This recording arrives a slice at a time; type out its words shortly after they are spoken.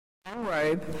long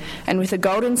robe, and with a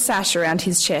golden sash around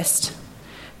his chest.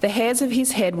 The hairs of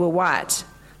his head were white,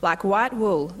 like white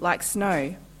wool, like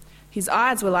snow. His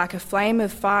eyes were like a flame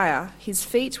of fire, his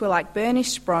feet were like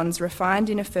burnished bronze refined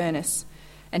in a furnace,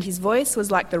 and his voice was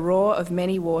like the roar of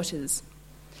many waters.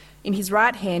 In his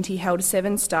right hand he held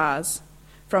 7 stars.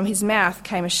 From his mouth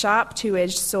came a sharp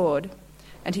 2-edged sword,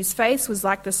 and his face was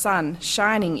like the sun,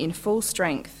 shining in full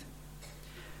strength.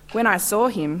 When I saw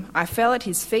him, I fell at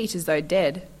his feet as though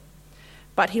dead.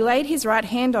 But he laid his right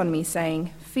hand on me,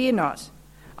 saying, "Fear not,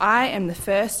 I am the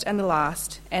first and the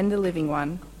last, and the living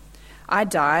one. I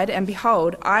died, and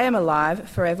behold, I am alive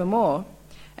forevermore,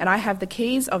 and I have the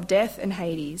keys of death and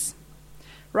Hades.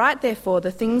 Write therefore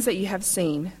the things that you have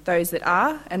seen, those that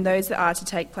are, and those that are to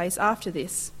take place after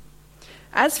this.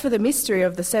 As for the mystery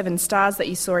of the 7 stars that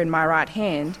you saw in my right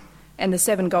hand, and the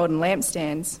 7 golden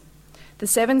lampstands, the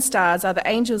 7 stars are the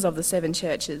angels of the 7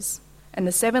 churches, and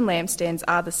the 7 lampstands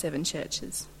are the 7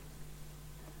 churches."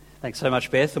 Thanks so much,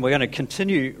 Beth. And we're going to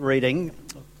continue reading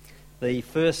the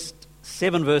first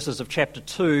 7 verses of chapter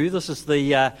 2. This is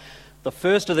the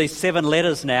first of these 7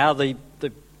 letters now. The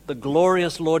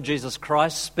glorious Lord Jesus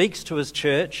Christ speaks to his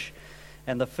church,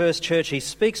 and the first church he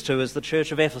speaks to is the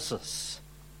church of Ephesus.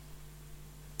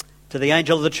 To the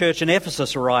angel of the church in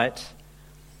Ephesus write,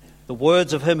 "The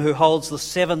words of him who holds the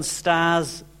 7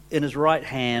 stars in his right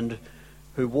hand,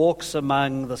 who walks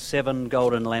among the 7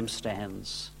 golden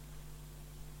lampstands.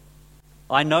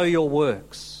 I know your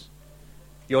works,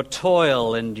 your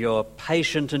toil and your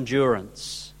patient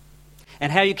endurance,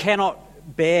 and how you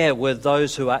cannot bear with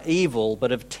those who are evil,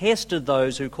 but have tested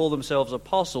those who call themselves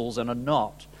apostles and are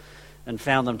not, and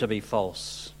found them to be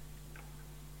false.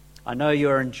 I know you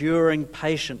are enduring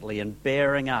patiently and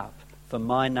bearing up for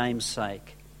my name's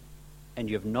sake, and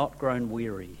you have not grown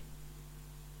weary.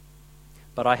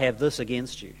 But I have this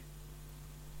against you,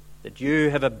 that you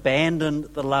have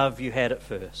abandoned the love you had at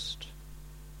first.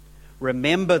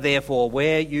 Remember, therefore,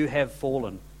 where you have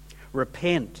fallen.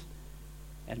 Repent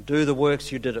and do the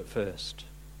works you did at first.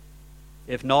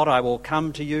 If not, I will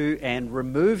come to you and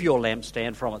remove your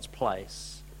lampstand from its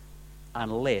place,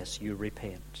 unless you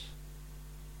repent.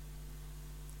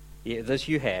 Yet this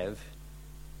you have.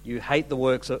 You hate the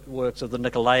works of the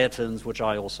Nicolaitans, which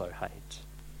I also hate.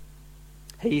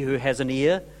 He who has an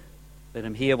ear, let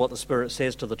him hear what the Spirit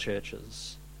says to the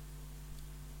churches.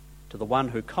 To the one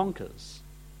who conquers,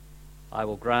 I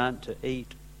will grant to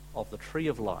eat of the tree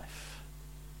of life,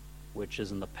 which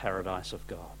is in the paradise of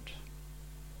God."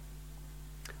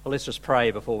 Well, let's just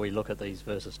pray before we look at these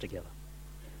verses together.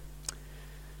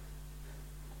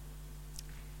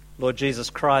 Lord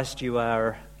Jesus Christ, you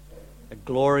are a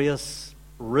glorious,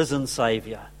 risen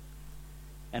Saviour.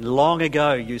 And long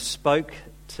ago you spoke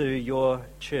to your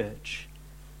church.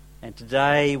 And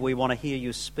today we want to hear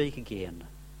you speak again.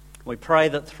 We pray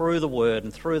that through the Word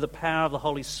and through the power of the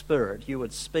Holy Spirit, you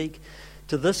would speak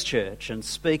to this church and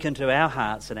speak into our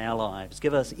hearts and our lives.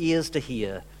 Give us ears to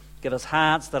hear. Give us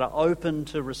hearts that are open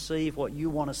to receive what you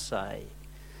want to say.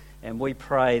 And we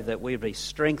pray that we'd be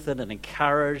strengthened and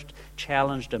encouraged,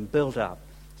 challenged and built up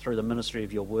through the ministry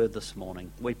of your Word this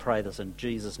morning. We pray this in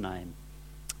Jesus' name.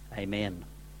 Amen.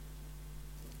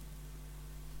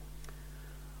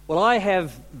 Well, I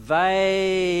have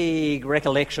vague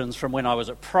recollections from when I was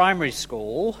at primary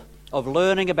school of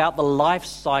learning about the life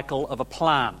cycle of a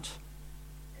plant,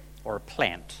 or a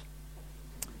plant.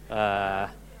 But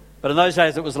in those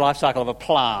days it was the life cycle of a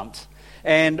plant.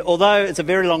 And although it's a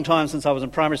very long time since I was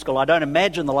in primary school, I don't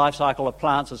imagine the life cycle of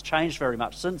plants has changed very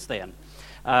much since then.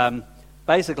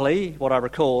 Basically, what I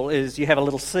recall is you have a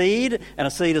little seed, and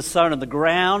a seed is sown in the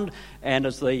ground, and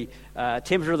as the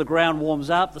temperature of the ground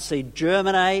warms up, the seed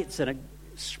germinates and it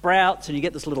sprouts, and you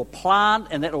get this little plant,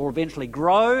 and that will eventually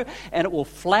grow, and it will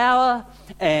flower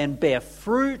and bear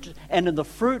fruit, and in the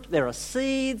fruit there are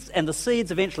seeds, and the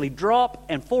seeds eventually drop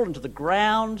and fall into the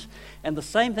ground, and the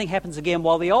same thing happens again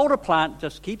while the older plant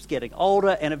just keeps getting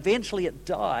older, and eventually it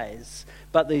dies,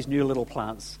 but these new little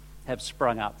plants have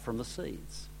sprung up from the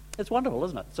seeds. It's wonderful,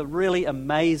 isn't it? It's a really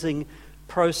amazing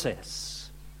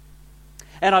process.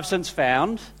 And I've since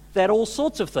found that all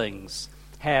sorts of things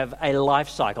have a life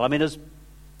cycle. I mean,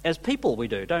 as people we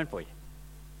do, don't we?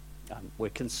 We're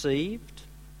conceived,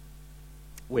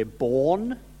 we're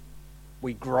born,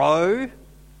 we grow,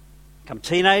 become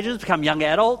teenagers, become young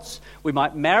adults, we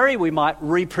might marry, we might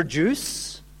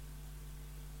reproduce,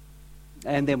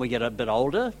 and then we get a bit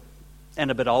older,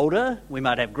 we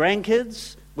might have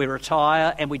grandkids, we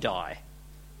retire and we die.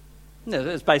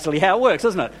 That's basically how it works,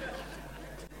 isn't it?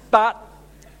 But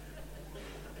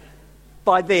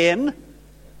by then,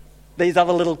 these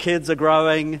other little kids are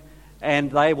growing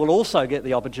and they will also get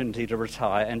the opportunity to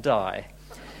retire and die.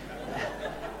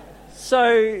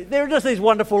 So there are just these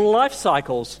wonderful life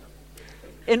cycles.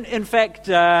 In fact,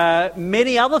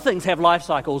 many other things have life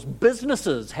cycles.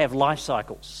 Businesses have life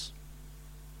cycles.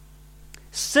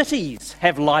 Cities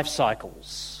have life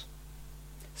cycles.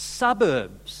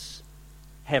 Suburbs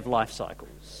have life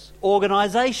cycles.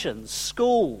 Organisations,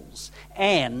 schools,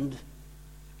 and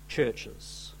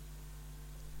churches.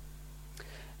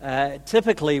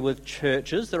 Typically with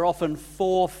churches, there are often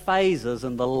 4 phases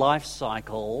in the life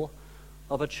cycle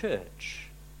of a church.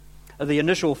 The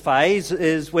initial phase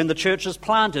is when the church is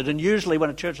planted, and usually when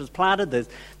a church is planted,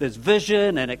 there's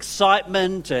vision and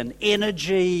excitement and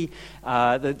energy.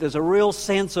 There's a real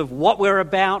sense of what we're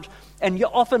about, and you're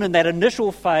often in that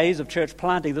initial phase of church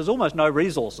planting, there's almost no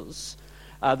resources.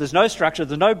 There's no structure,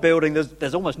 there's no building,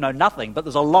 there's almost no nothing, but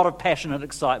there's a lot of passion and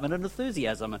excitement and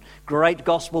enthusiasm, and great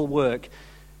gospel work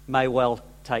may well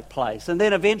take place. And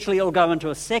then eventually it'll go into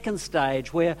a second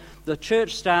stage where the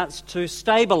church starts to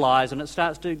stabilise and it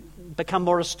starts to become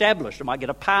more established. It might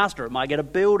get a pastor, it might get a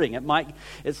building, it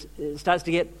starts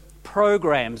to get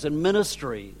programs and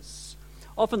ministries.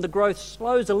 Often the growth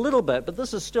slows a little bit, but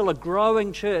this is still a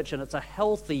growing church and it's a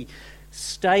healthy,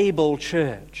 stable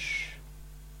church.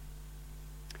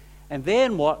 And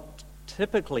then what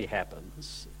typically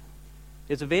happens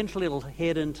is eventually it'll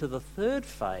head into the third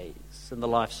phase in the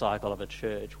life cycle of a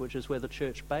church, which is where the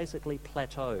church basically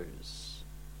plateaus.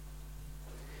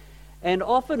 And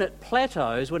often it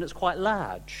plateaus when it's quite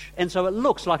large, and so it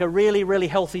looks like a really, really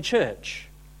healthy church.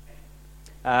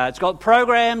 It's got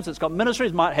programs, it's got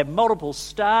ministries, might have multiple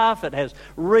staff, it has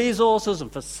resources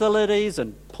and facilities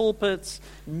and pulpits,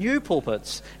 new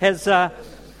pulpits, has all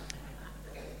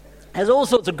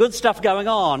sorts of good stuff going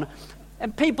on.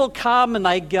 And people come and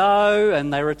they go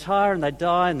and they retire and they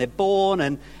die and they're born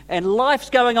and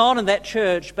life's going on in that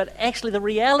church. But actually the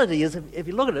reality is, if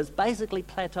you look at it, it's basically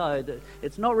plateaued.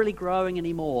 It's not really growing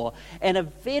anymore. And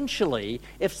eventually,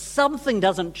 if something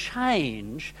doesn't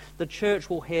change, the church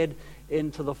will head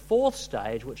into the fourth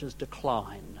stage, which is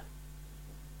decline.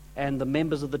 And the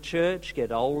members of the church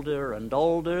get older and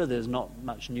older. There's not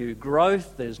much new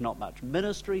growth. There's not much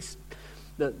ministry.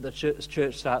 The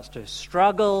church starts to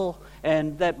struggle,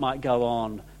 and that might go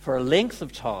on for a length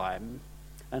of time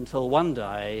until one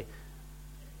day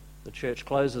the church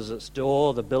closes its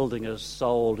door, the building is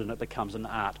sold, and it becomes an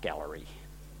art gallery.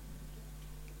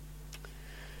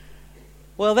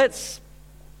 Well, that's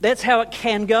how it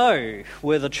can go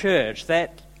with a church.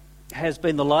 That has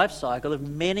been the life cycle of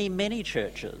many, many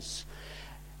churches.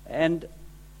 And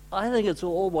I think it's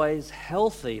always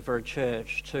healthy for a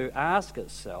church to ask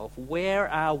itself, where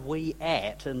are we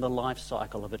at in the life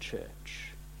cycle of a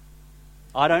church?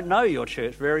 I don't know your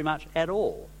church very much at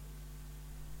all.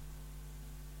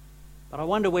 But I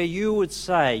wonder where you would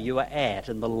say you are at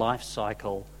in the life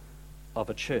cycle of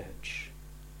a church.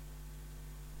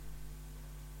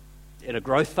 In a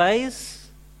growth phase?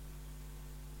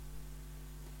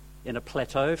 In a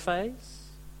plateau phase?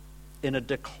 In a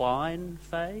decline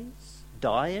phase?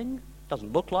 Dying?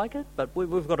 Doesn't look like it, but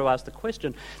we've got to ask the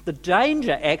question. The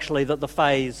danger, actually, that the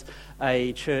phase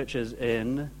a church is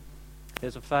in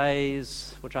is a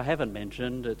phase which I haven't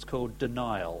mentioned. It's called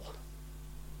denial.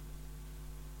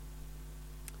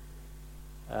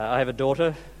 I have a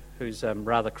daughter who's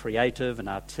rather creative and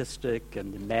artistic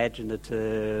and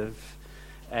imaginative,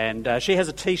 and she has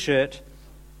a T-shirt.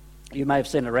 You may have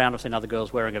seen it around. I've seen other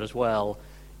girls wearing it as well.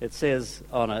 It says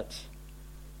on it,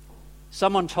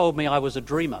 "Someone told me I was a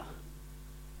dreamer.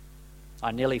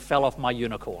 I nearly fell off my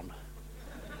unicorn."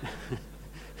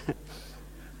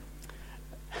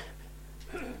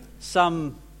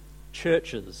 Some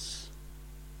churches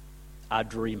are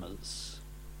dreamers,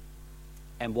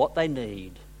 and what they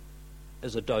need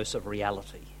is a dose of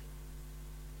reality.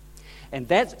 And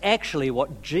that's actually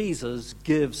what Jesus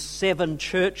gives 7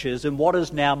 churches in what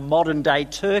is now modern-day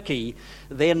Turkey,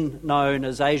 then known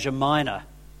as Asia Minor.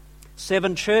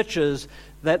 7 churches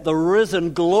that the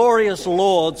risen, glorious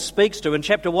Lord speaks to. In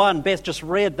chapter 1, Beth just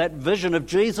read that vision of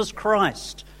Jesus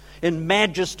Christ in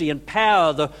majesty and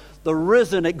power, the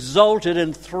risen, exalted,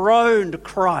 enthroned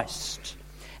Christ.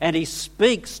 And he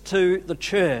speaks to the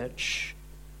church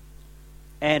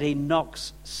and he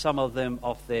knocks some of them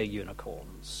off their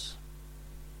unicorns.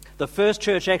 The first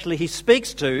church actually he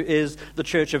speaks to is the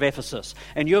church of Ephesus.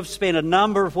 And you've spent a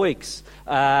number of weeks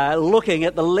looking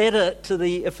at the letter to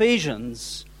the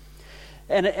Ephesians.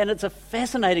 And it's a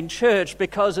fascinating church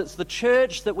because it's the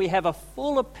church that we have a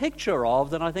fuller picture of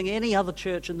than I think any other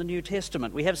church in the New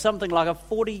Testament. We have something like a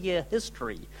 40-year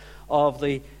history of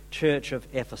the church of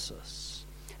Ephesus.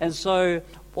 And so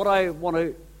what I want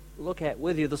to look at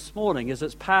with you this morning is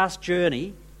its past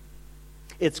journey,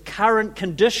 its current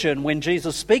condition when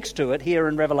Jesus speaks to it here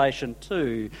in Revelation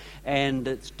 2, and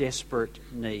its desperate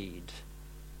need.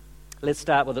 Let's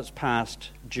start with its past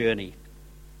journey.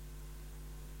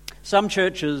 Some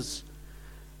churches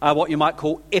are what you might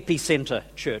call epicenter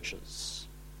churches.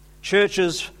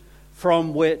 Churches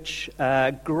from which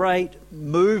great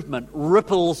movement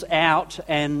ripples out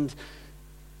and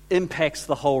impacts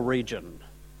the whole region.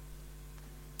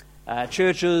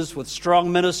 Churches with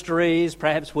strong ministries,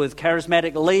 perhaps with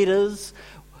charismatic leaders,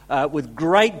 with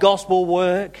great gospel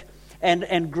work,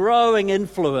 and growing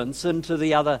influence into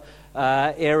the other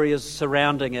areas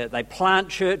surrounding it. They plant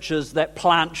churches that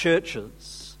plant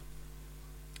churches.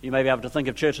 You may be able to think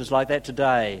of churches like that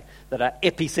today that are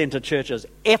epicenter churches.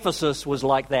 Ephesus was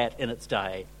like that in its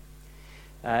day.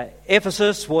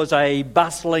 Ephesus was a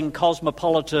bustling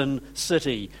cosmopolitan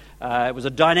city. It was a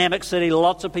dynamic city,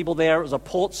 lots of people there. It was a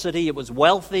port city. It was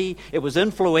wealthy. It was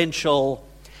influential.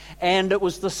 And it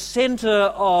was the center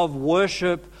of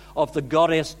worship of the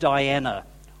goddess Diana,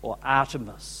 or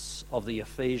Artemis of the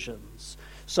Ephesians.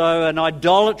 So an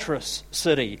idolatrous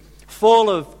city, full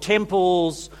of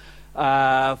temples,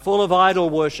 full of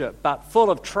idol worship, but full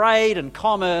of trade and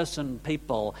commerce and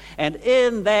people. And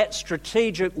in that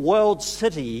strategic world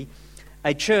city,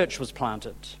 a church was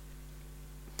planted.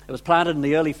 It was planted in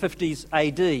the early 50s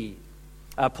AD.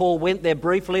 Paul went there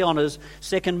briefly on his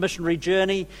second missionary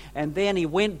journey, and then he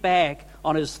went back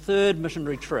on his third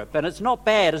missionary trip. And it's not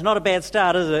bad. It's not a bad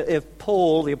start, is it, if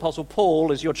Paul, the Apostle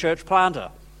Paul, is your church planter.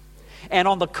 And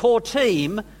on the core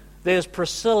team, there's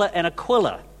Priscilla and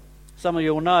Aquila. Some of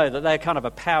you will know that they're kind of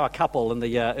a power couple in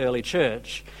the early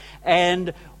church.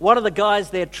 And one of the guys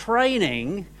they're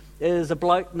training is a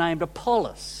bloke named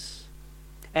Apollos.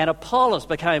 And Apollos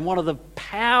became one of the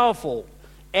powerful,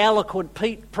 eloquent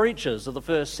preachers of the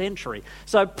first century.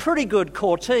 So pretty good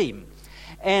core team.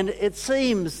 And it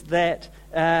seems that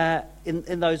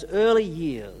in those early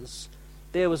years,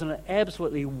 there was an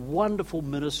absolutely wonderful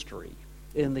ministry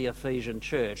in the Ephesian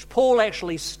church. Paul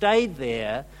actually stayed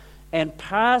there and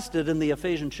pastored in the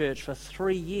Ephesian church for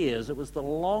 3 years. It was the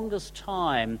longest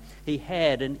time he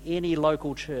had in any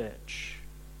local church.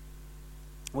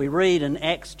 We read in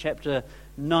Acts chapter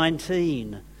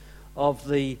 19 of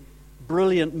the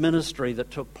brilliant ministry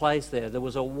that took place there. There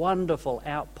was a wonderful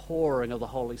outpouring of the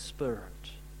Holy Spirit.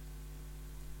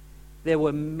 There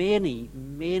were many,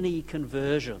 many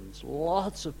conversions.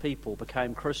 Lots of people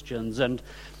became Christians, and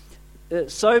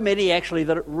so many actually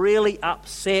that it really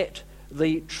upset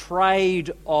the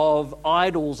trade of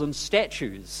idols and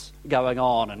statues going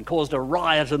on and caused a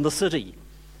riot in the city.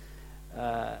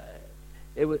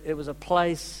 It was a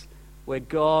place where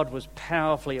God was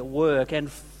powerfully at work, and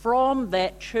from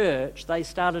that church they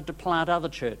started to plant other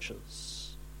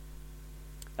churches.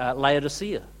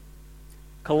 Laodicea,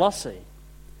 Colossae,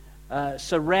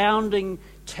 surrounding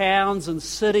towns and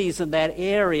cities in that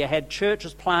area had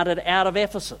churches planted out of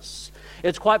Ephesus.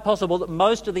 It's quite possible that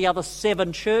most of the other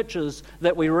 7 churches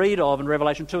that we read of in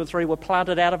Revelation 2 and 3 were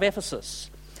planted out of Ephesus.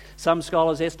 Some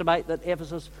scholars estimate that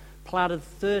Ephesus planted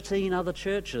 13 other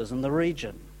churches in the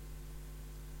region.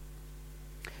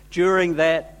 During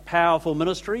that powerful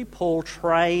ministry, Paul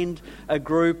trained a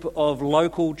group of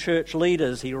local church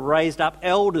leaders. He raised up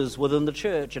elders within the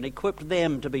church and equipped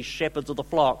them to be shepherds of the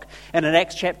flock. And in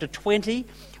Acts chapter 20,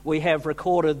 we have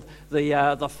recorded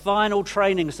the final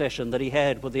training session that he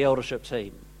had with the eldership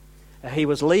team. He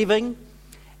was leaving,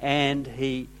 and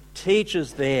he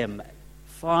teaches them,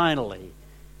 finally,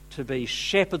 to be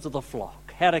shepherds of the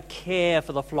flock, how to care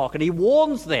for the flock. And he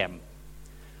warns them,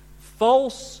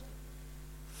 false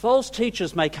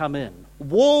teachers may come in.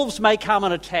 Wolves may come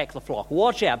and attack the flock.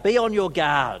 Watch out. Be on your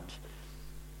guard.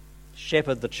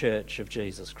 Shepherd the church of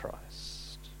Jesus Christ.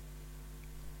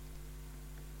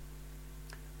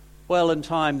 Well, in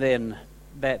time then,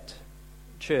 that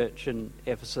church in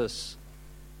Ephesus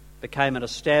became an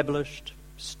established,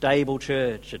 stable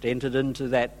church. It entered into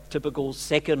that typical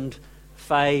second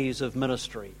phase of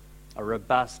ministry, a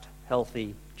robust,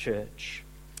 healthy church.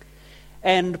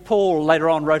 And Paul later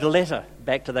on wrote a letter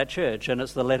back to that church, and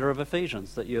it's the letter of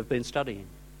Ephesians that you have been studying.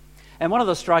 And one of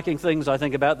the striking things, I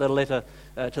think, about the letter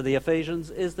to the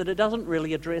Ephesians is that it doesn't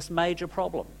really address major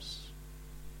problems.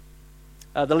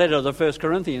 The letter of the 1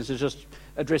 Corinthians is just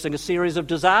addressing a series of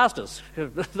disasters.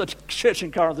 The church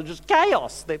in Corinth is just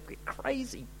chaos. They're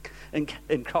crazy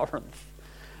in Corinth.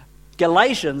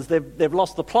 Galatians, they've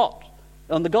lost the plot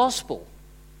on the gospel.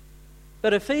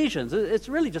 But Ephesians, it's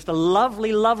really just a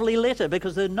lovely, lovely letter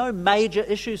because there are no major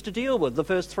issues to deal with. The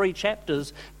first 3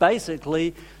 chapters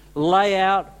basically lay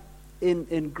out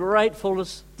in great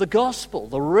fullness the gospel,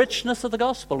 the richness of the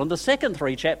gospel. And the second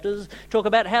 3 chapters talk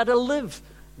about how to live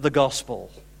the gospel.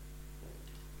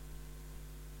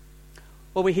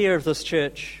 Well, we hear of this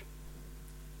church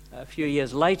a few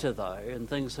years later, though, and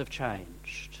things have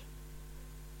changed.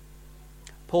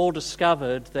 Paul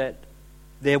discovered that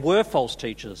there were false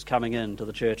teachers coming into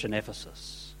the church in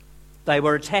Ephesus. They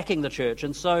were attacking the church,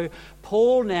 and so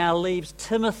Paul now leaves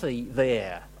Timothy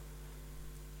there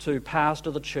to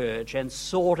pastor the church and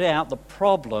sort out the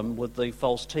problem with the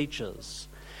false teachers.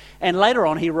 And later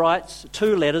on he writes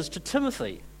 2 letters to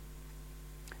Timothy.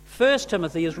 1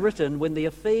 Timothy is written when the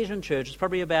Ephesian church is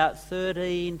probably about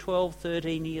 12,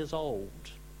 13 years old.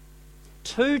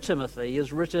 2 Timothy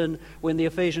is written when the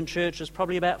Ephesian church is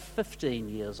probably about 15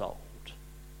 years old.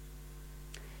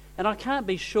 And I can't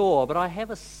be sure, but I have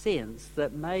a sense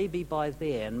that maybe by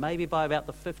then, maybe by about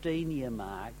the 15-year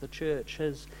mark, the church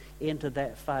has entered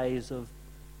that phase of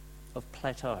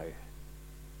plateau.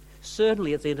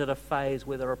 Certainly it's entered a phase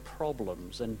where there are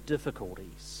problems and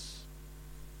difficulties.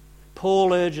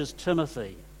 Paul urges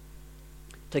Timothy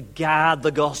to guard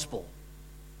the gospel.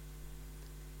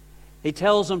 He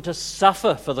tells him to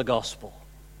suffer for the gospel.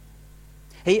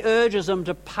 He urges him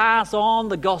to pass on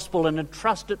the gospel and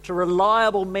entrust it to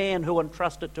reliable men who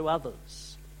entrust it to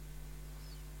others.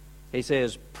 He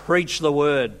says, preach the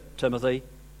word, Timothy.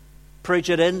 Preach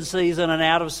it in season and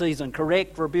out of season.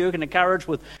 Correct, rebuke and encourage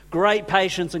with great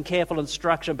patience and careful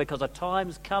instruction, because a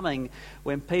time's coming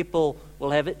when people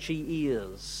will have itchy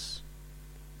ears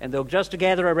and they'll just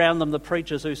gather around them the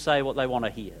preachers who say what they want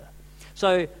to hear.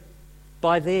 So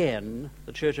by then,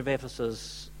 the church of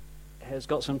Ephesus has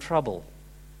got some trouble.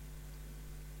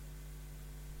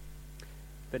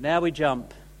 But now we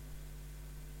jump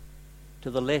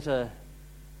to the letter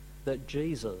that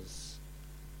Jesus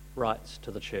writes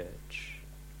to the church.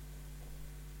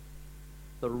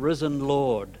 The risen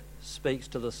Lord speaks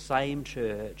to the same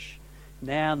church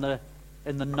now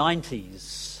in the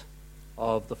 90s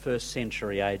of the 1st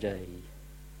century AD,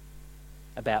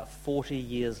 about 40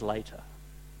 years later.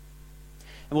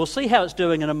 And we'll see how it's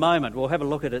doing in a moment. We'll have a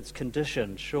look at its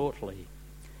condition shortly.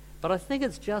 But I think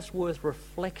it's just worth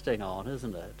reflecting on,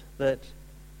 isn't it, that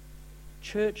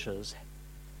churches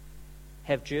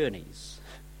have journeys.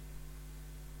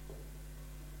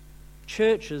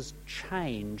 Churches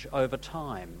change over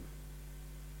time.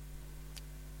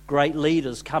 Great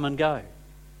leaders come and go.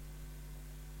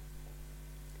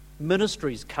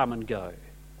 Ministries come and go.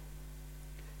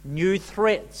 New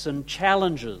threats and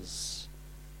challenges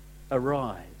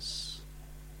arise.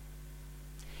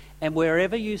 And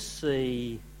wherever you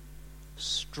see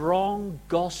strong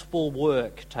gospel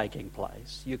work taking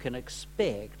place, you can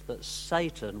expect that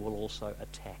Satan will also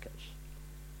attack it.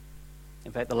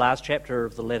 In fact, the last chapter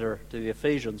of the letter to the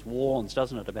Ephesians warns,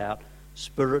 doesn't it, about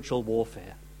spiritual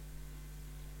warfare.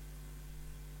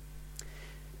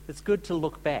 It's good to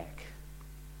look back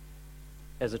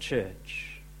as a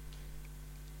church.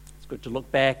 It's good to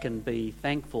look back and be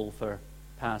thankful for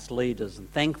past leaders,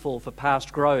 and thankful for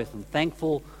past growth, and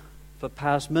thankful for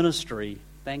past ministry,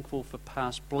 thankful for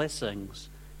past blessings.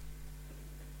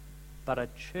 But a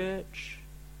church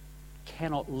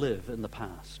cannot live in the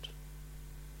past.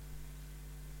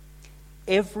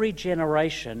 Every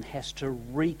generation has to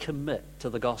recommit to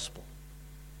the gospel.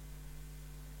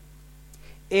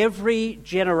 Every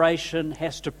generation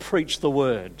has to preach the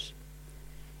word.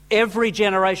 Every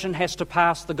generation has to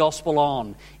pass the gospel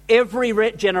on. Every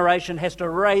generation has to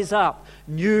raise up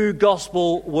new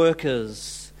gospel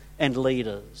workers and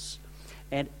leaders.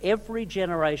 And every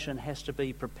generation has to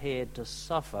be prepared to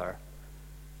suffer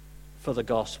for the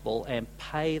gospel and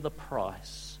pay the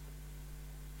price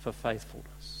for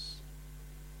faithfulness.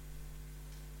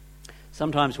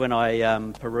 Sometimes when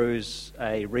I peruse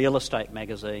a real estate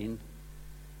magazine,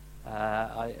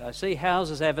 I see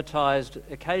houses advertised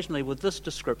occasionally with this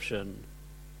description: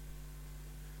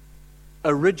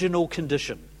 original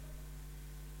condition.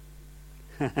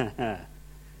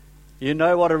 You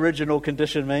know what original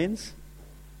condition means?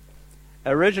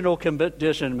 Original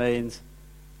condition means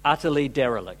utterly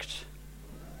derelict.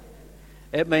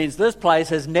 It means this place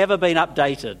has never been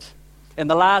updated. In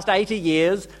the last 80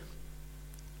 years,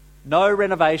 no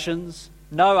renovations,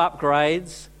 no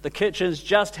upgrades. The kitchen's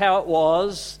just how it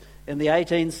was in the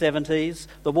 1870s.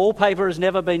 The wallpaper has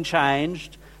never been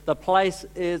changed. The place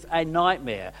is a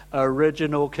nightmare.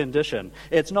 Original condition.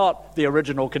 It's not the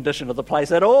original condition of the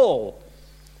place at all.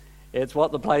 It's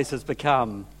what the place has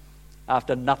become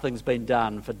after nothing's been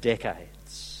done for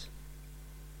decades.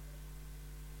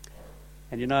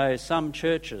 And you know, some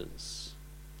churches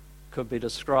could be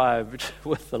described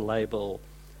with the label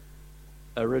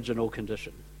original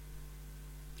condition.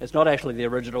 It's not actually the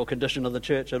original condition of the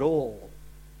church at all.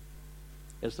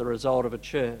 It's the result of a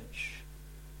church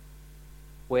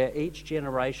where each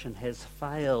generation has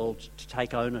failed to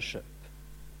take ownership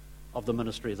of the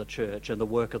ministry of the church and the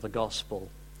work of the gospel.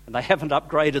 And they haven't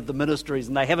upgraded the ministries,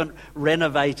 and they haven't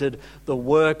renovated the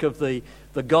work of the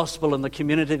gospel in the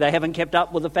community. They haven't kept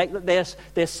up with the fact that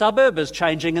their suburb is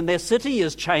changing and their city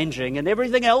is changing and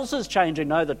everything else is changing.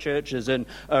 No, the church is in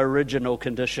original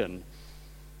condition,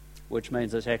 which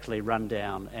means it's actually run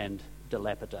down and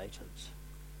dilapidated.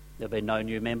 There have been no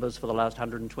new members for the last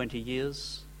 120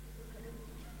 years.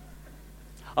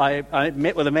 I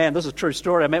met with a man, this is a true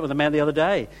story, I met with a man the other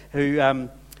day who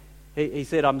he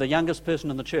said, I'm the youngest person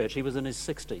in the church. He was in his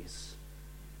 60s.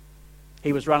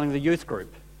 He was running the youth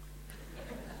group.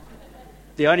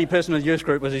 The only person in the youth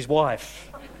group was his wife.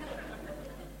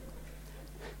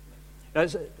 You know,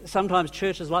 sometimes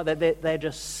churches like that, they're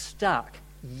just stuck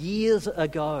years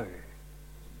ago.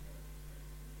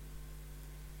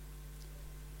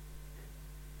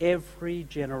 Every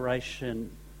generation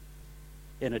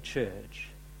in a church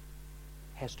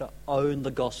has to own the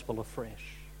gospel afresh,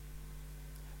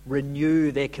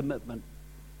 renew their commitment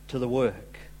to the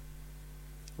work,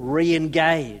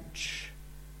 re-engage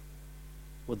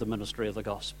with the ministry of the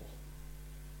gospel.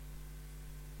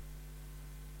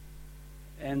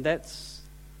 And that's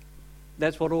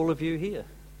what all of you here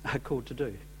are called to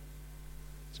do.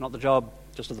 It's not the job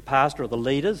just of the pastor or the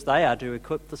leaders. They are to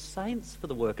equip the saints for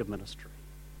the work of ministry.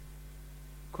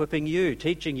 Equipping you,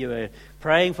 teaching you,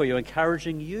 praying for you,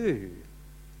 encouraging you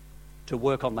to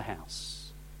work on the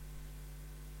house,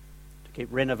 to keep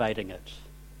renovating it,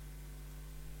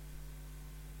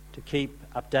 to keep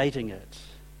updating it,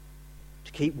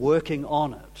 to keep working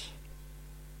on it,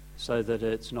 so that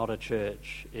it's not a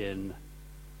church in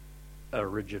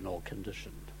original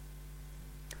condition.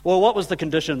 Well, what was the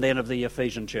condition then of the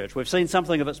Ephesian church? We've seen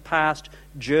something of its past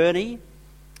journey.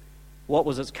 What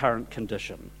was its current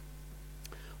condition?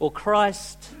 Well,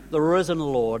 Christ, the risen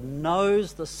Lord,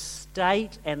 knows the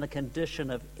state and the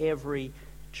condition of every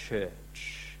church.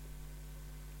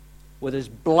 With his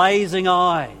blazing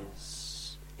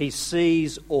eyes, he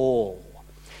sees all.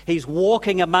 He's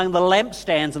walking among the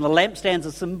lampstands, and the lampstands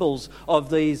are symbols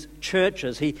of these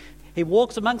churches. He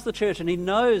walks amongst the church and he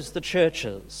knows the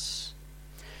churches.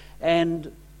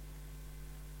 And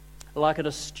like an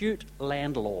astute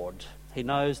landlord, he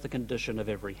knows the condition of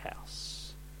every house.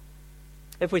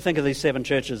 If we think of these 7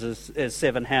 churches as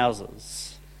 7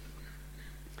 houses,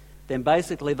 then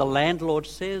basically the landlord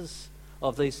says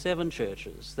of these 7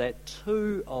 churches that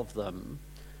 2 of them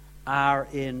are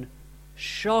in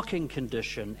shocking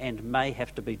condition and may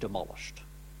have to be demolished.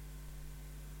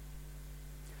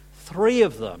 3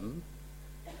 of them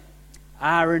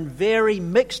are in very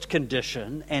mixed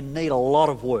condition and need a lot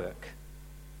of work.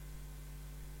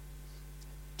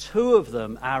 2 of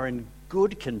them are in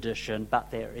good condition,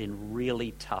 but they're in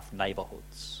really tough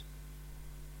neighbourhoods.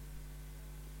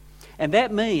 And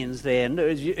that means then,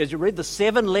 as you read the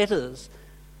 7 letters,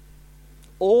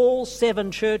 all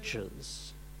 7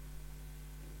 churches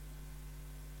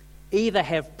either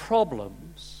have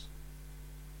problems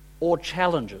or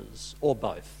challenges or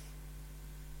both.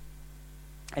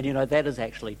 And you know, that is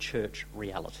actually church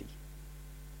reality.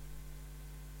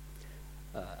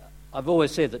 I've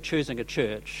always said that choosing a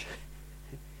church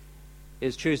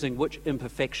is choosing which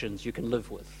imperfections you can live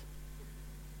with.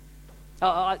 There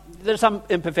are some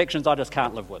imperfections I just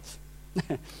can't live with.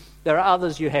 There are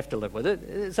others you have to live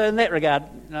with. So in that regard,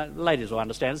 ladies will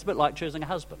understand, it's a bit like choosing a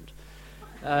husband.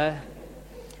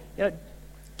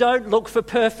 Don't look for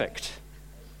perfect.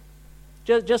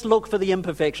 Just look for the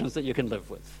imperfections that you can live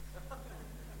with.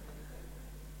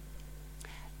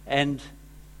 And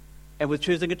with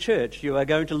choosing a church, you are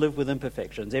going to live with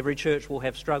imperfections. Every church will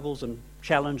have struggles and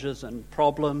challenges and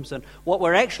problems. And what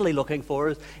we're actually looking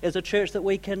for is a church that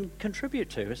we can contribute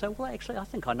to. So, well, actually, I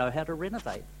think I know how to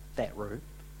renovate that room.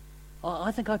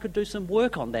 I think I could do some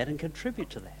work on that and contribute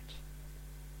to that.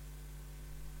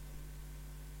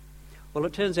 Well,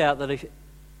 it turns out that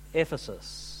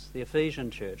Ephesus, the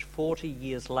Ephesian church, 40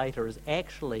 years later, is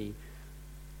actually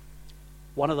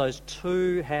one of those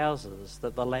 2 houses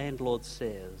that the landlord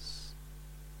says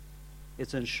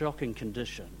it's in shocking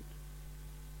condition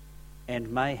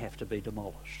and may have to be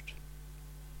demolished.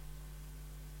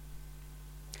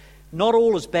 Not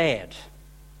all is bad.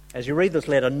 As you read this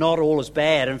letter, not all is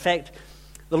bad. In fact,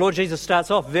 the Lord Jesus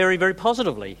starts off very, very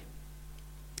positively.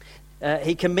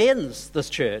 He commends this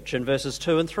church in verses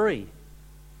 2 and 3.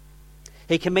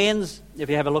 He commends, if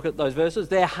you have a look at those verses,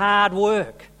 their hard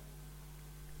work,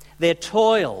 their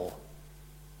toil,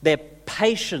 their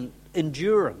patient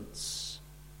endurance.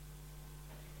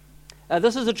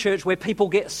 This is a church where people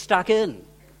get stuck in.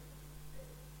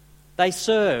 They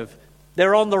serve.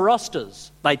 They're on the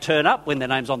rosters. They turn up when their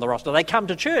name's on the roster. They come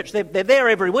to church. They're there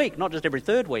every week, not just every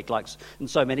third week like in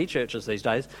so many churches these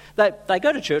days. They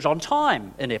go to church on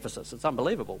time in Ephesus. It's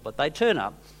unbelievable, but they turn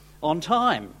up on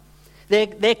time.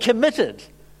 They're committed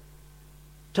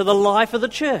to the life of the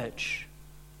church.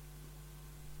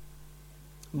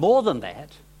 More than that,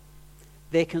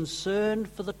 they're concerned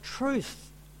for the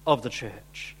truth of the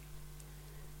church.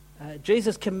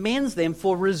 Jesus commends them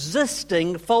for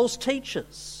resisting false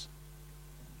teachers.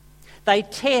 They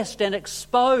test and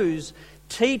expose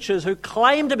teachers who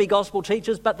claim to be gospel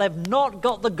teachers, but they've not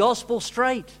got the gospel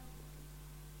straight.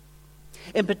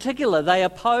 In particular, they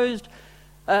opposed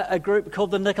a group called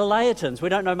the Nicolaitans. We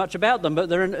don't know much about them, but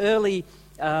they're an early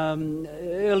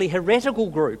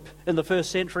heretical group in the first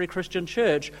century Christian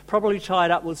church, probably tied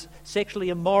up with sexually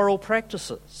immoral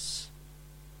practices.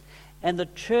 And the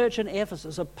church in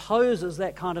Ephesus opposes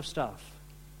that kind of stuff.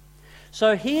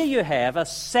 So here you have a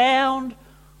sound,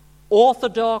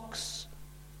 orthodox,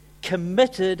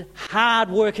 committed,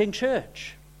 hard-working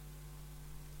church.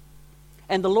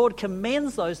 And the Lord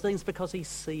commends those things because he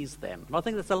sees them. And I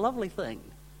think that's a lovely thing.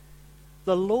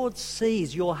 The Lord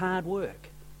sees your hard work.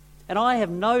 And I have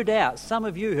no doubt some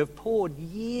of you have poured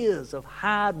years of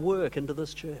hard work into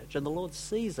this church, and the Lord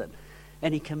sees it.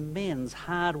 And he commends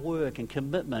hard work and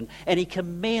commitment, and he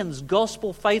commends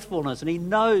gospel faithfulness, and he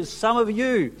knows some of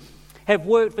you have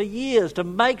worked for years to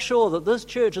make sure that this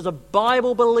church is a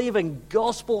Bible-believing,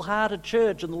 gospel-hearted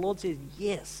church. And the Lord says,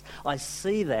 yes, I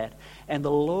see that. And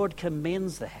the Lord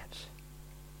commends that.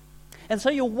 And so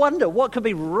you wonder, what could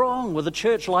be wrong with a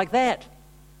church like that?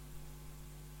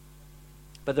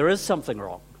 But there is something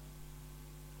wrong.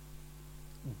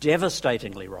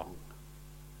 Devastatingly wrong.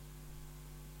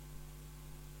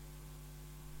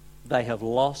 They have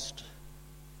lost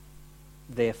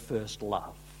their first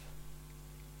love.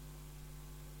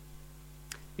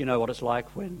 You know what it's like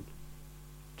when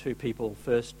two people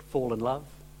first fall in love?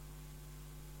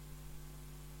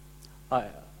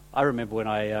 I remember when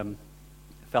I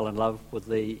fell in love with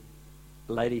the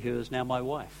lady who is now my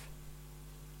wife.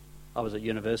 I was at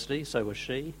university, so was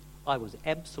she. I was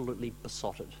absolutely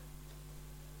besotted.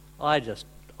 I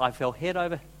fell head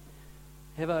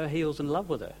over heels in love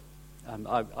with her.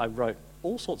 I wrote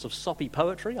all sorts of soppy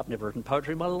poetry. I've never written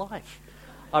poetry in my life.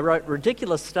 I wrote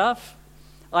ridiculous stuff.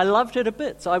 I loved her to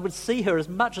bits. I would see her as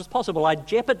much as possible. I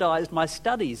jeopardised my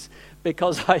studies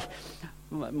because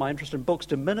my interest in books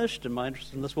diminished and my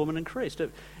interest in this woman increased.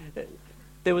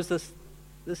 There was this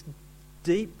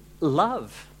deep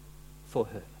love for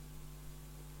her.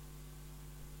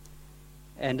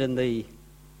 And in the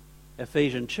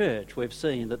Ephesian church, we've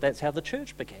seen that that's how the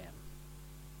church began.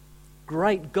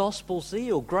 Great gospel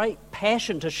zeal, great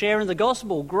passion to share in the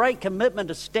gospel, great commitment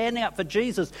to standing up for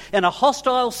Jesus in a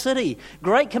hostile city,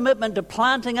 great commitment to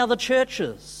planting other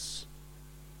churches.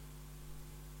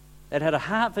 It had a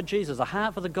heart for Jesus, a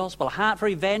heart for the gospel, a heart for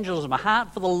evangelism, a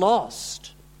heart for the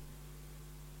lost.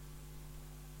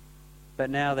 But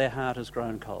now their heart has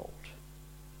grown cold.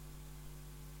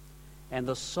 And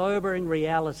the sobering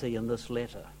reality in this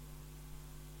letter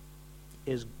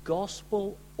is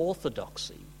gospel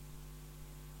orthodoxy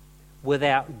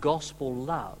without gospel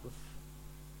love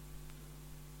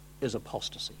is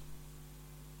apostasy.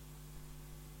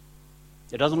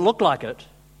 It doesn't look like it,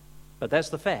 but that's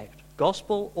the fact.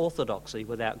 Gospel orthodoxy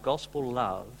without gospel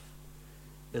love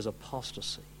is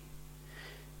apostasy.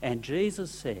 And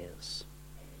Jesus says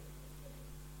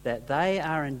that they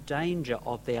are in danger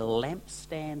of their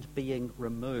lampstand being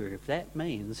removed. That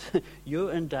means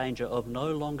you're in danger of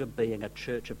no longer being a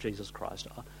church of Jesus Christ.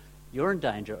 You're in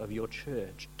danger of your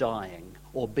church dying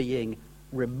or being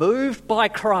removed by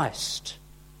Christ.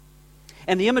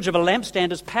 And the image of a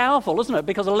lampstand is powerful, isn't it?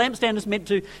 Because a lampstand is meant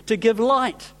to give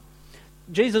light.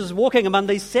 Jesus is walking among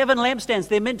these 7 lampstands.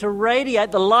 They're meant to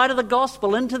radiate the light of the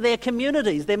gospel into their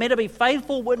communities. They're meant to be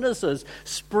faithful witnesses,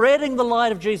 spreading the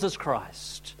light of Jesus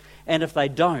Christ. And if they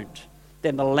don't,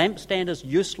 then the lampstand is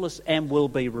useless and will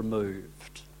be removed.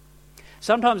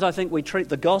 Sometimes I think we treat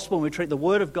the gospel and we treat the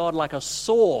word of God like a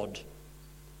sword,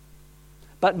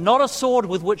 but not a sword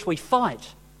with which we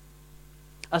fight.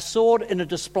 A sword in a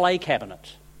display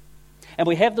cabinet. And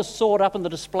we have the sword up in the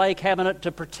display cabinet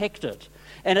to protect it.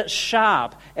 And it's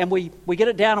sharp, and we get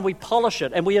it down and we polish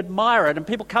it and we admire it. And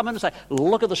people come in and say,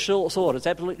 look at the sword, it's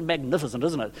absolutely magnificent,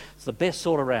 isn't it? It's the best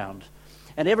sword around.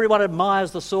 And everyone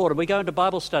admires the sword, and we go into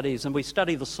Bible studies and we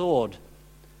study the sword.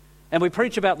 And we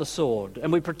preach about the sword,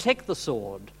 and we protect the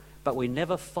sword, but we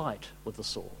never fight with the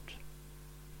sword.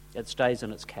 It stays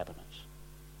in its cabinet.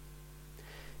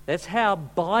 That's how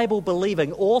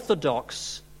Bible-believing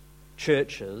orthodox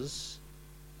churches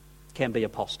can be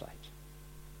apostate.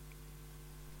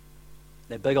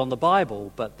 They're big on the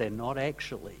Bible, but they're not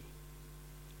actually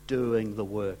doing the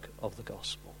work of the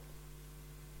gospel.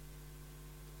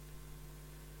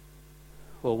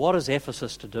 Well, what is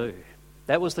Ephesus to do?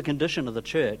 That was the condition of the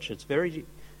church. It's very,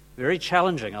 very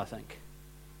challenging, I think.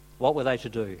 What were they to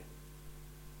do?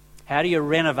 How do you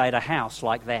renovate a house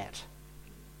like that?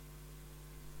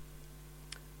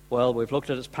 Well, we've looked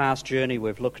at its past journey,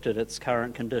 we've looked at its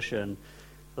current condition.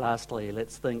 Lastly,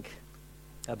 let's think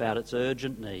about its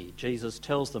urgent need. Jesus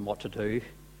tells them what to do,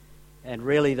 and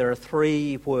really there are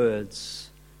 3 words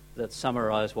that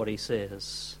summarize what he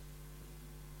says.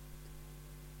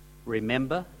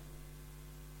 Remember,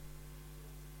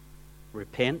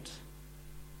 repent,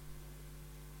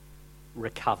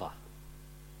 recover.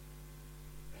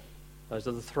 Those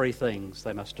are the 3 things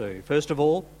they must do. First of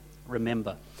all,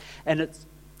 remember. And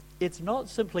it's not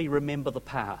simply remember the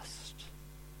past.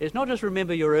 It's not just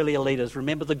remember your earlier leaders,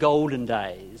 remember the golden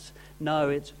days. No,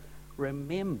 it's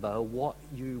remember what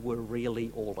you were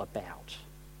really all about.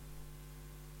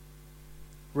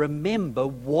 Remember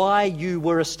why you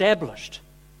were established.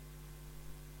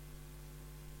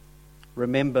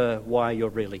 Remember why you're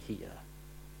really here.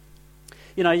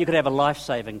 You know, you could have a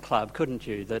life-saving club, couldn't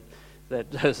you, that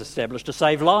is established to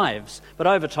save lives. But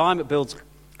over time it builds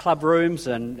club rooms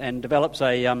and develops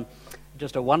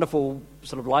just a wonderful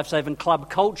sort of life-saving club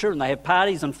culture, and they have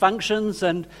parties and functions,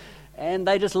 and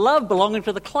they just love belonging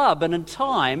to the club. And in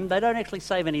time, they don't actually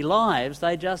save any lives,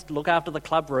 they just look after the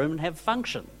club room and have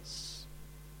functions.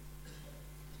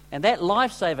 And that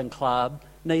life-saving club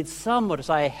needs someone to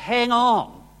say, hang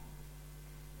on,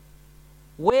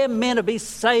 we're meant to be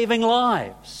saving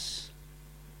lives.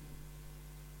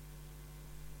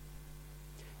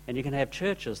 And you can have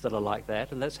churches that are like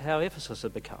that, and that's how Ephesus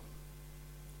had become.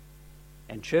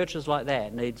 And churches like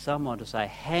that need someone to say,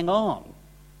 hang on,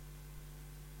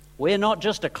 we're not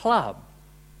just a club,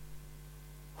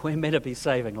 we're meant to be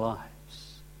saving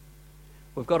lives.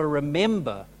 We've got to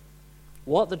remember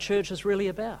what the church is really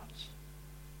about.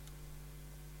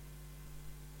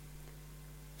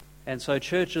 And so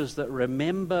churches that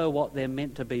remember what they're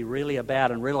meant to be really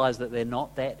about and realise that they're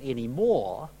not that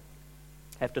anymore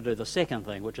have to do the second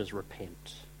thing, which is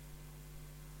repent.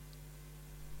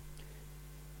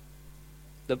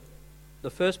 The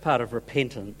first part of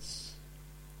repentance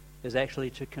is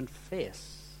actually to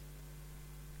confess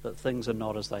that things are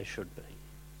not as they should be.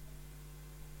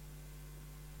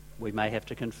 We may have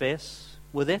to confess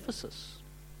with Ephesus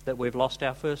that we've lost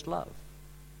our first love.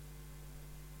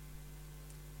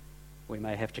 We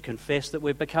may have to confess that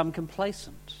we've become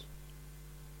complacent.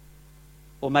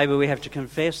 Or maybe we have to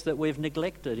confess that we've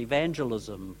neglected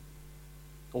evangelism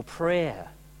or prayer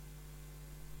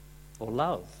or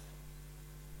love.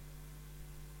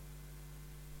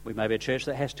 We may be a church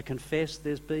that has to confess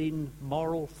there's been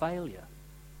moral failure,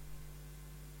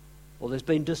 or there's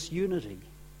been disunity,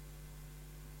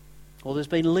 or there's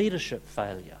been leadership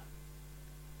failure.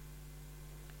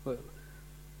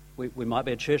 We might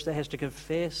be a church that has to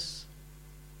confess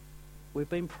we've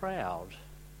been proud.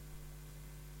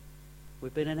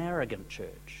 We've been an arrogant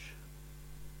church.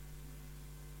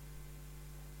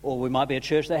 Or we might be a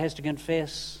church that has to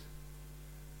confess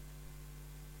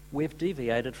we've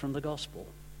deviated from the gospel.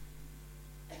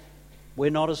 We're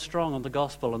not as strong on the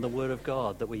gospel and the word of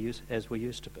God as we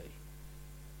used to be.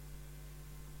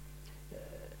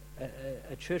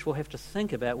 A church will have to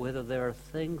think about whether there are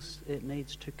things it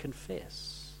needs to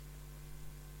confess.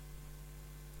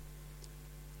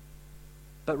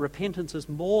 But repentance is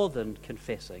more than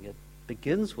confessing. It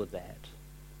begins with that.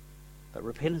 But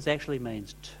repentance actually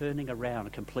means turning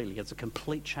around completely. It's a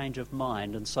complete change of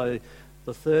mind. And so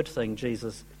the third thing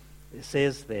Jesus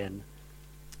says then,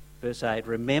 verse 8,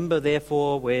 remember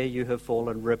therefore where you have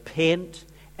fallen, repent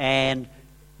and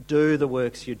do the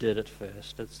works you did at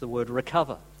first. It's the word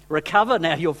recover. Recover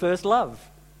now your first love.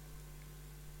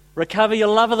 Recover your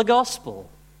love of the gospel.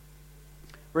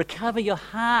 Recover your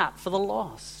heart for the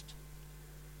lost.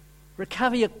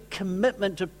 Recover your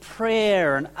commitment to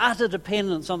prayer and utter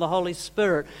dependence on the Holy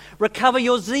Spirit. Recover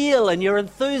your zeal and your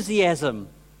enthusiasm.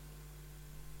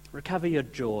 Recover your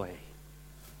joy.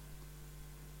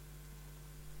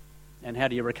 And how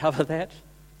do you recover that?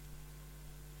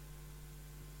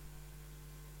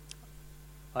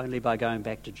 Only by going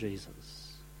back to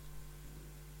Jesus.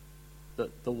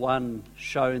 The one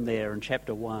shown there in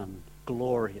chapter 1,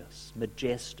 glorious,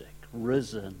 majestic,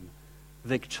 risen,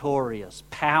 victorious,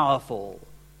 powerful,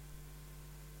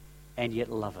 and yet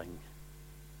loving,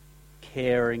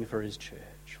 caring for his church,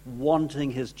 wanting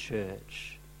his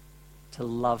church to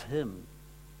love him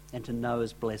and to know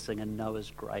his blessing and know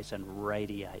his grace and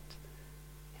radiate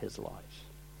his light.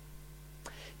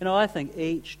 You know, I think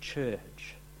each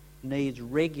church needs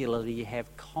regularly to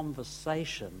have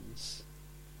conversations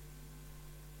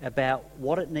about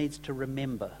what it needs to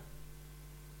remember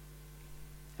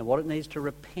and what it needs to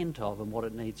repent of and what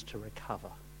it needs to recover.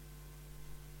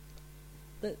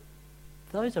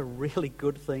 Those are really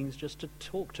good things just to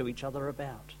talk to each other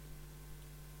about.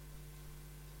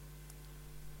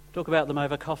 Talk about them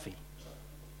over coffee.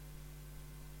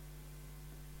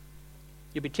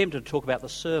 You'd be tempted to talk about the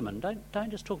sermon. Don't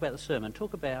just talk about the sermon.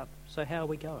 Talk about, so how are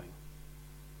we going?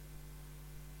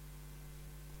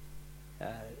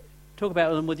 Talk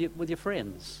about them with your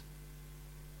friends.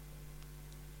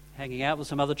 Hanging out with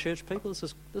some other church people.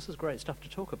 This is great stuff to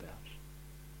talk about.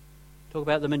 Talk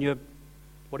about them in your,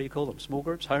 what do you call them? Small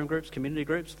groups, home groups, community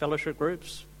groups, fellowship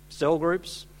groups, cell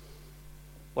groups,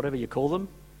 whatever you call them.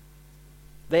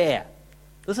 There.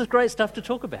 This is great stuff to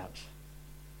talk about.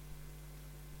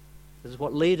 This is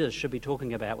what leaders should be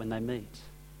talking about when they meet.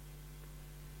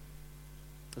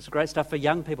 This is great stuff for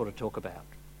young people to talk about.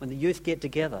 When the youth get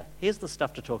together, here's the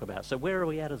stuff to talk about. So where are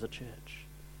we at as a church?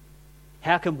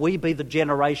 How can we be the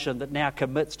generation that now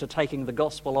commits to taking the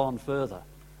gospel on further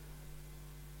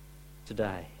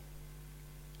today?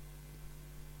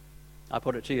 I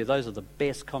put it to you, those are the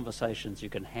best conversations you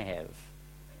can have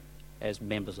as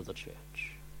members of the church.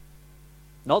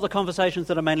 Not the conversations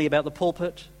that are mainly about the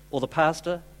pulpit or the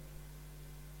pastor,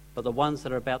 but the ones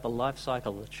that are about the life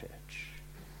cycle of the church.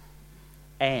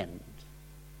 And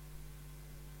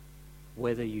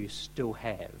whether you still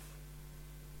have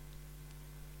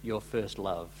your first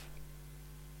love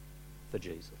for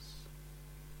Jesus.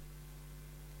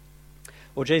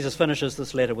 Well, Jesus finishes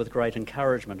this letter with great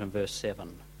encouragement in verse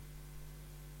 7.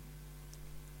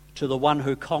 To the one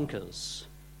who conquers.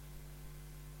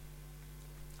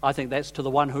 I think that's to the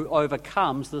one who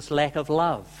overcomes this lack of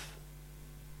love.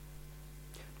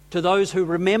 To those who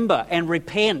remember and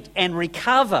repent and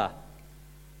recover.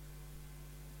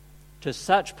 To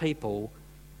such people,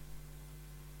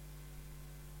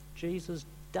 Jesus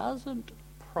doesn't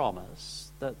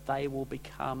promise that they will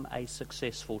become a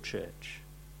successful church.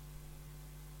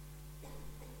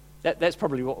 That's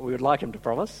probably what we would like him to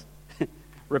promise.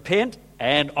 Repent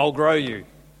and I'll grow you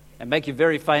and make you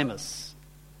very famous.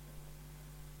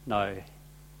 No,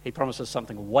 he promises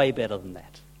something way better than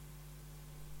that.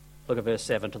 Look at verse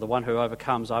 7. To the one who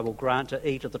overcomes, I will grant to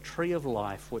eat of the tree of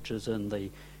life, which is in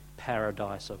the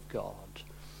paradise of God.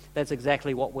 That's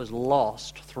exactly what was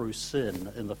lost through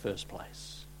sin in the first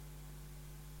place.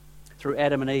 Through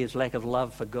Adam and Eve's lack of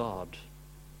love for God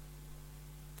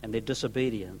and their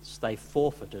disobedience, they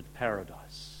forfeited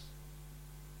paradise.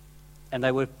 And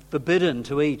they were forbidden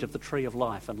to eat of the tree of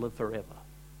life and live forever.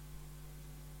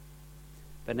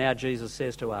 But now Jesus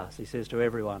says to us, he says to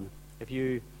everyone, if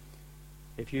you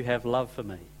have love for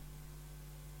me,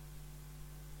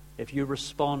 if you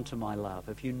respond to my love,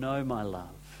 if you know my love,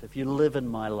 if you live in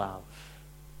my love,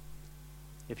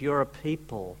 if you're a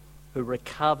people who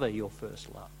recover your first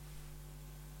love,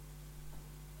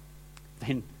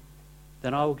 then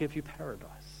I will give you paradise.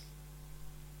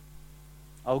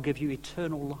 I will give you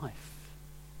eternal life.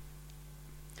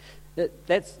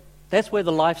 That's where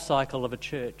the life cycle of a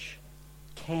church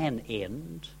can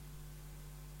end.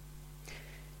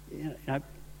 You know,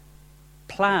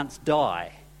 plants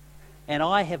die, and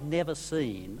I have never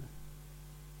seen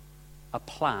a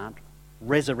plant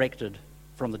resurrected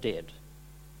from the dead.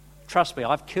 Trust me,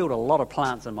 I've killed a lot of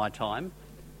plants in my time.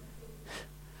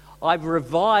 I've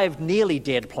revived nearly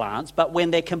dead plants, but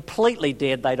when they're completely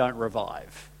dead, they don't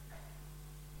revive.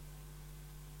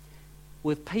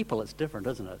 With people, it's different,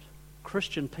 isn't it?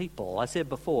 Christian people, I said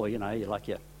before, you know, you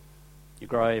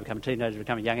grow, you become a teenager, you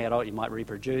become a young adult, you might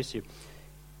reproduce, you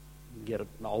get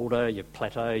older, you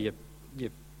plateau, you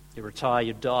retire,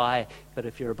 you die. But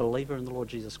if you're a believer in the Lord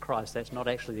Jesus Christ, that's not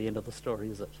actually the end of the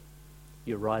story, is it?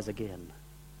 You rise again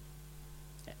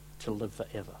to live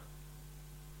forever.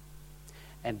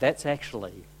 And that's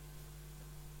actually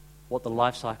what the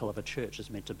life cycle of a church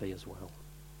is meant to be as well.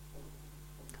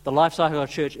 The life cycle of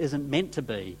a church isn't meant to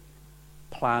be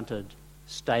planted,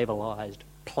 stabilised,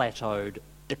 plateaued,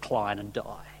 decline and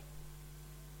die.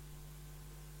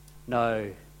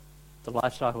 No, the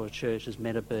life cycle of a church is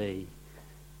meant to be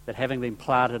that having been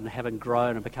planted and having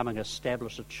grown and becoming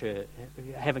established church,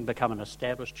 having become an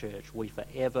established church, we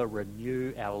forever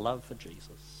renew our love for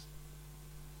Jesus.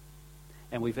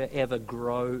 And we forever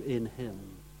grow in him.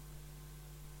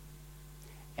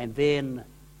 And then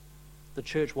the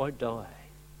church won't die.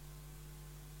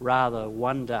 Rather,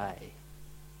 one day,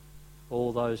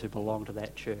 all those who belong to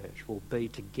that church will be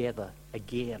together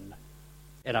again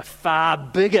in a far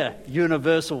bigger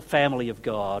universal family of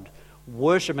God,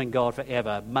 worshipping God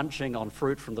forever, munching on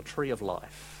fruit from the tree of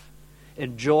life,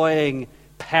 enjoying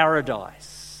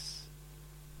paradise,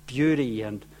 beauty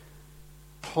and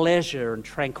pleasure and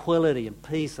tranquility and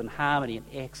peace and harmony and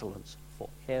excellence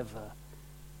forever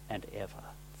and ever.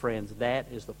 Friends, that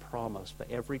is the promise for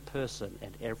every person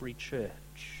and every church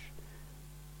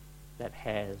that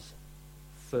has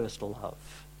first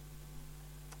love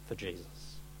for Jesus.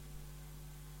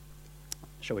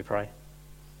 Shall we pray?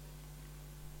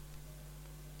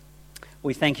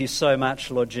 We thank you so much,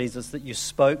 Lord Jesus, that you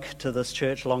spoke to this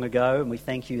church long ago, and we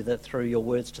thank you that through your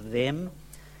words to them,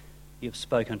 you've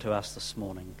spoken to us this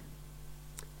morning.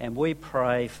 And we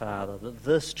pray, Father, that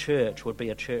this church would be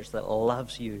a church that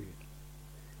loves you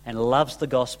and loves the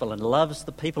gospel and loves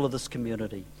the people of this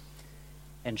community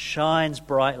and shines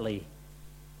brightly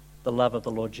the love of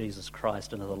the Lord Jesus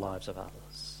Christ into the lives of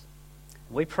others.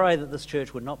 We pray that this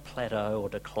church would not plateau or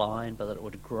decline, but that it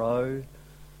would grow,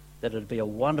 that it would be a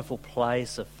wonderful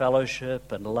place of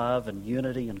fellowship and love and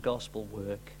unity and gospel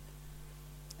work.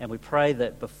 And we pray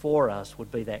that before us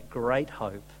would be that great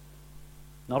hope,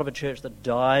 not of a church that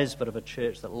dies, but of a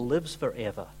church that lives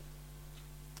forever.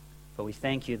 For we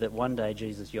thank you that one day,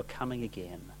 Jesus, you're coming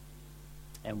again,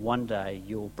 and one day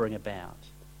you'll bring about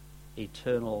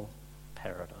eternal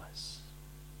paradise.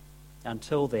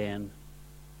 Until then,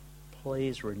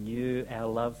 please renew our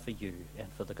love for you and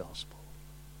for the gospel.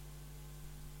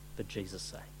 For Jesus'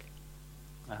 sake.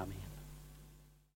 Amen.